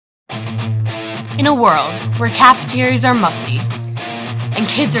In a world where cafeterias are musty and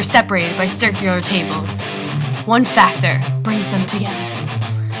kids are separated by circular tables, one factor brings them together,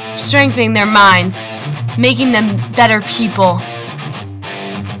 strengthening their minds, making them better people: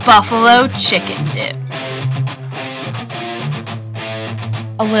 buffalo chicken dip.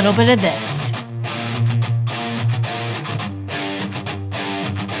 A little bit of this.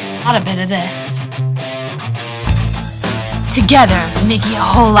 Not a bit of this. Together, making a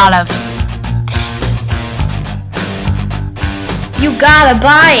whole lot of this. You gotta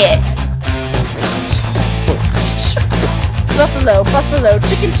buy it. Buffalo, buffalo,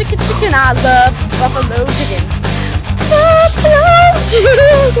 chicken, chicken, chicken. I love buffalo chicken. Buffalo chicken.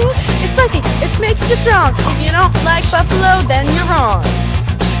 It's spicy. It's extra strong. If you don't like buffalo, then you're wrong.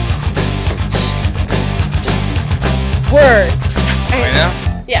 Word. Right now?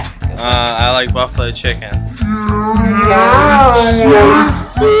 Yeah. I like buffalo chicken.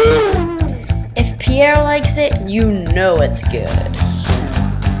 If Pierre likes it, you know it's good.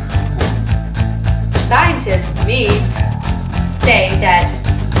 Scientists, me, say that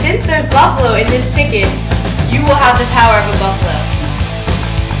since there's buffalo in this chicken, you will have the power of a buffalo.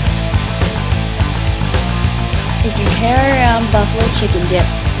 If you carry around buffalo chicken dip,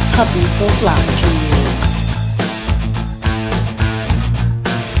 puppies will flock to you.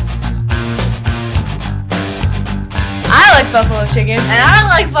 I like buffalo chicken. And I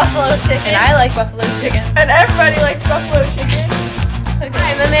like buffalo chicken. And I like buffalo chicken. And everybody likes buffalo chicken.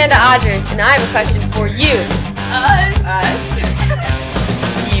 I'm Amanda Odgers, and I have a question for you. Us.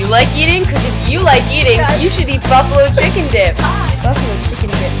 Do you like eating? Because if you like eating, you should eat buffalo chicken dip. Buffalo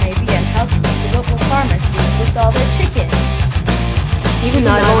chicken dip may be unhealthy, but the local farmers do it with all their chicken. Even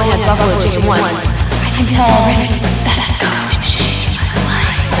though I've only had buffalo chicken once, I can tell already that's going to change my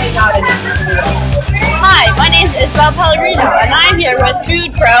life. Hi, my name is Isabel Pellegrino, and I'm here with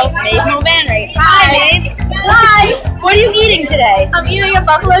food pro Maeve Mulvanry. Hi, Maeve. Hi. What are you eating today? I'm eating a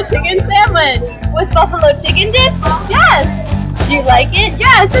buffalo chicken sandwich. With buffalo chicken dip? Yes. Do you like it?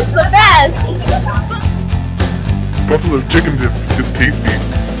 Yes, it's the best. Buffalo chicken dip is tasty,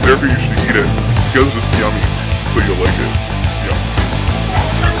 therefore you should eat it, because it's yummy, so you'll like it. Yum.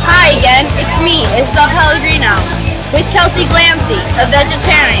 Hi again, it's me, Isabel Pellegrino, with Kelsey Glancy, a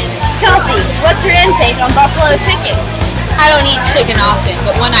vegetarian. Kelsey, what's your intake on buffalo chicken? I don't eat chicken often,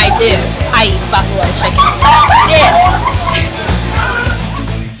 but when I do, I eat buffalo chicken. Dip.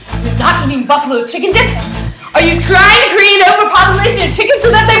 You're not eating buffalo chicken dip? Are you trying to create an overpopulation of chickens so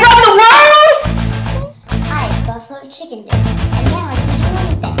that they run the world? I ate buffalo chicken dip, and now I can do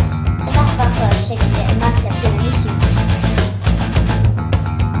anything. So I got buffalo chicken dip, and that's it. Gonna need some.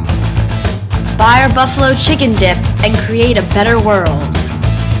 Buy our buffalo chicken dip and create a better world.